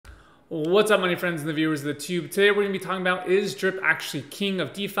What's up, money friends and the viewers of the tube? Today we're going to be talking about, is Drip actually king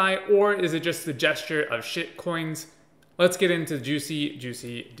of DeFi, or is it just the Jester of shitcoins? Let's get into the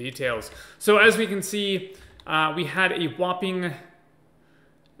juicy details. So as we can see, we had a whopping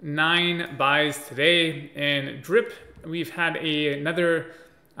 9 buys today, and Drip, we've had another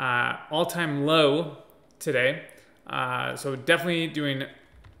all-time low today. So definitely doing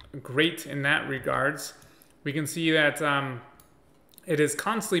great in that regards. We can see that it is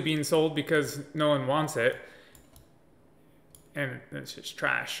constantly being sold because no one wants it, and it's just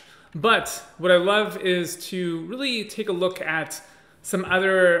trash. But what I love is to really take a look at some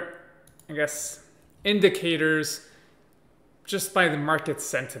other, I guess, indicators just by the market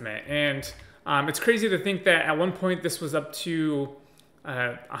sentiment. And it's crazy to think that at one point this was up to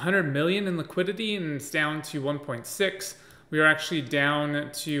 100 million in liquidity, and it's down to 1.6. We are actually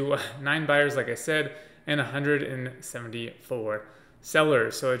down to 9 buyers, like I said, and 174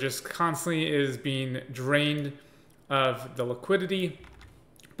 sellers. So it just constantly is being drained of the liquidity.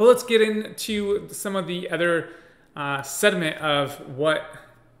 But let's get into some of the other sentiment of what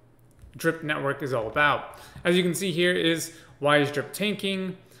Drip Network is all about. As you can see here is, why is Drip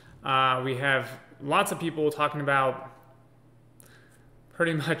tanking? We have lots of people talking about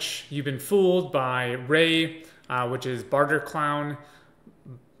pretty much you've been fooled by Ray, which is Barter Clown.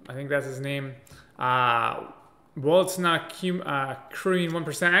 I think that's his name. Well, it's not accruing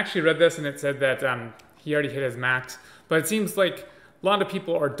 1%. I actually read this and it said that he already hit his max. But it seems like a lot of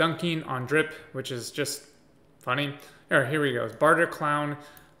people are dunking on Drip, which is just funny. Here we go. It's Barter Clown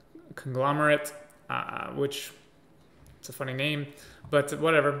Conglomerate, which it's a funny name, but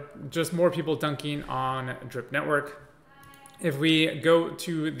whatever. Just more people dunking on Drip Network. If we go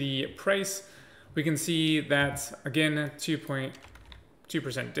to the price, we can see that, again,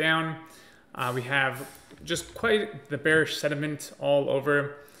 2.2% down. We have just quite the bearish sentiment all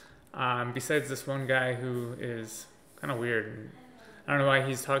over, besides this one guy who is kind of weird. I don't know why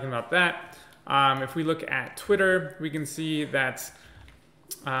he's talking about that. If we look at Twitter, we can see that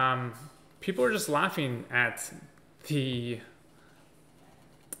people are just laughing at the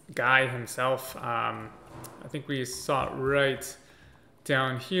guy himself. I think we saw it right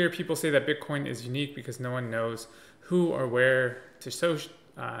down here. People say that Bitcoin is unique because no one knows who or where Satoshi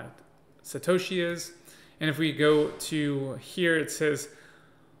is. And if we go to here, it says,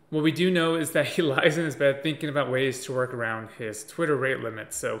 what we do know is that he lies in his bed thinking about ways to work around his Twitter rate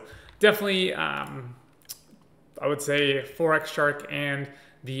limit. So definitely, I would say Forex Shark and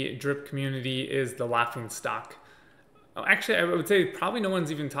the Drip community is the laughing stock. Actually, I would say probably no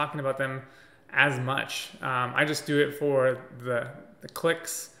one's even talking about them as much. I just do it for the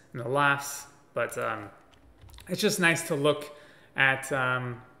clicks and the laughs, but it's just nice to look at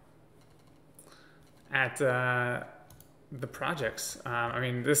the projects. I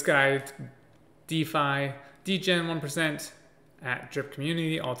mean, this guy, DeFi, degen 1% at Drip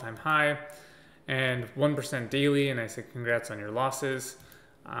community, all-time high, and 1% daily, and I say congrats on your losses,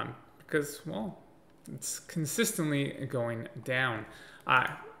 because, well, it's consistently going down.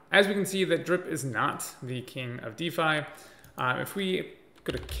 As we can see, that Drip is not the king of DeFi. If we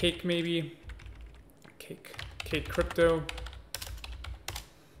go to Cake, maybe, Cake Crypto,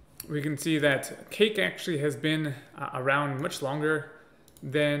 we can see that Cake actually has been around much longer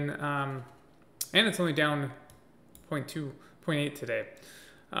than, and it's only down 0.8 today.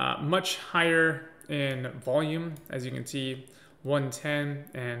 Much higher in volume, as you can see, 110,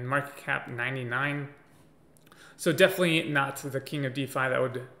 and market cap 99. So definitely not the king of DeFi. That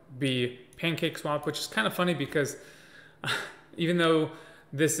would be PancakeSwap, which is kind of funny because even though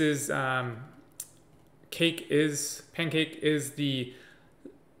this is Pancake is the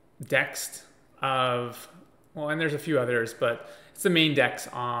DEX of, well, and there's a few others, but it's the main DEX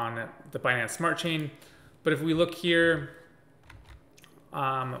on the Binance Smart Chain. But if we look here,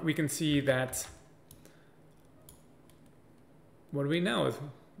 we can see that, what do we know?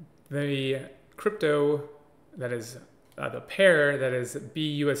 The crypto that is the pair that is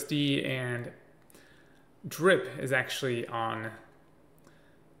BUSD and Drip is actually on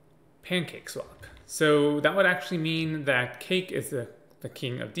PancakeSwap. So that would actually mean that Cake is the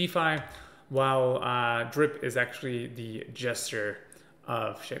king of DeFi, while Drip is actually the Jester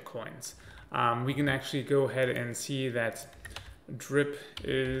of shitcoins. We can actually go ahead and see that Drip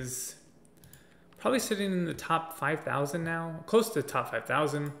is probably sitting in the top 5,000 now, close to the top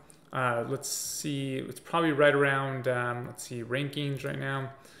 5,000. Let's see, it's probably right around, let's see, rankings right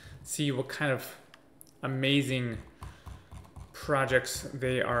now. See what kind of amazing projects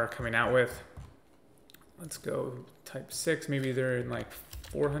they are coming out with. Let's go type 6, maybe they're in like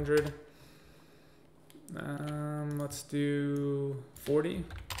 400. Let's do 40.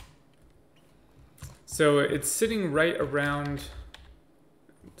 So it's sitting right around,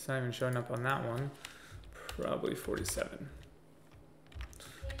 it's not even showing up on that one, probably 47.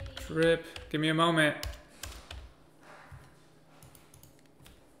 Drip, give me a moment.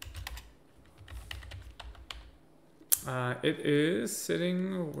 It is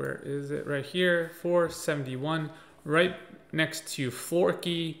sitting, where is it? Right here, 471, right next to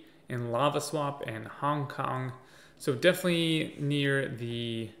Florky and Lava Swap and Hong Kong. So definitely near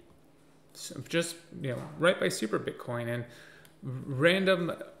the, just, right by Super Bitcoin and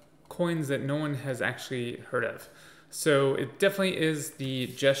random coins that no one has actually heard of. So it definitely is the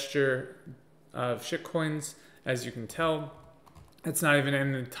Jester of shitcoins, as you can tell. It's not even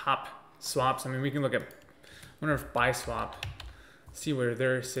in the top swaps. I mean, we can look at, I wonder if BuySwap, see where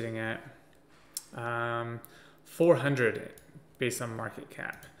they're sitting at. 400 based on market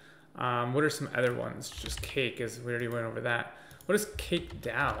cap. What are some other ones? Just Cake, as we already went over that. What is Cake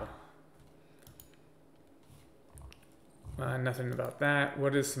DAO? Nothing about that.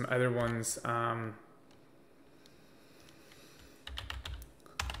 What is some other ones? Llama,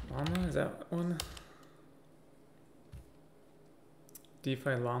 is that one?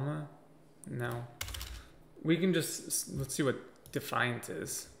 DeFi Llama? No. We can just, let's see what Defiant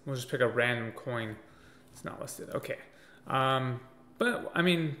is. We'll just pick a random coin. It's not listed. Okay. But I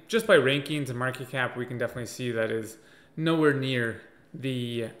mean, just by rankings and market cap, we can definitely see that is nowhere near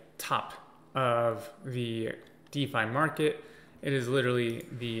the top of the DeFi market. It is literally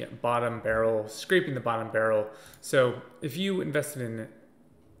the bottom barrel, scraping the bottom barrel. So if you invested in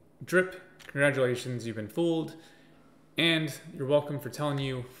Drip, congratulations, you've been fooled. And you're welcome for telling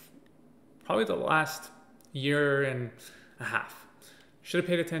you probably the last year and a half. Should have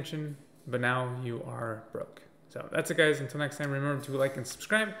paid attention, but now you are broke. So that's it, guys. Until next time, remember to like and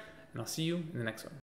subscribe, and I'll see you in the next one.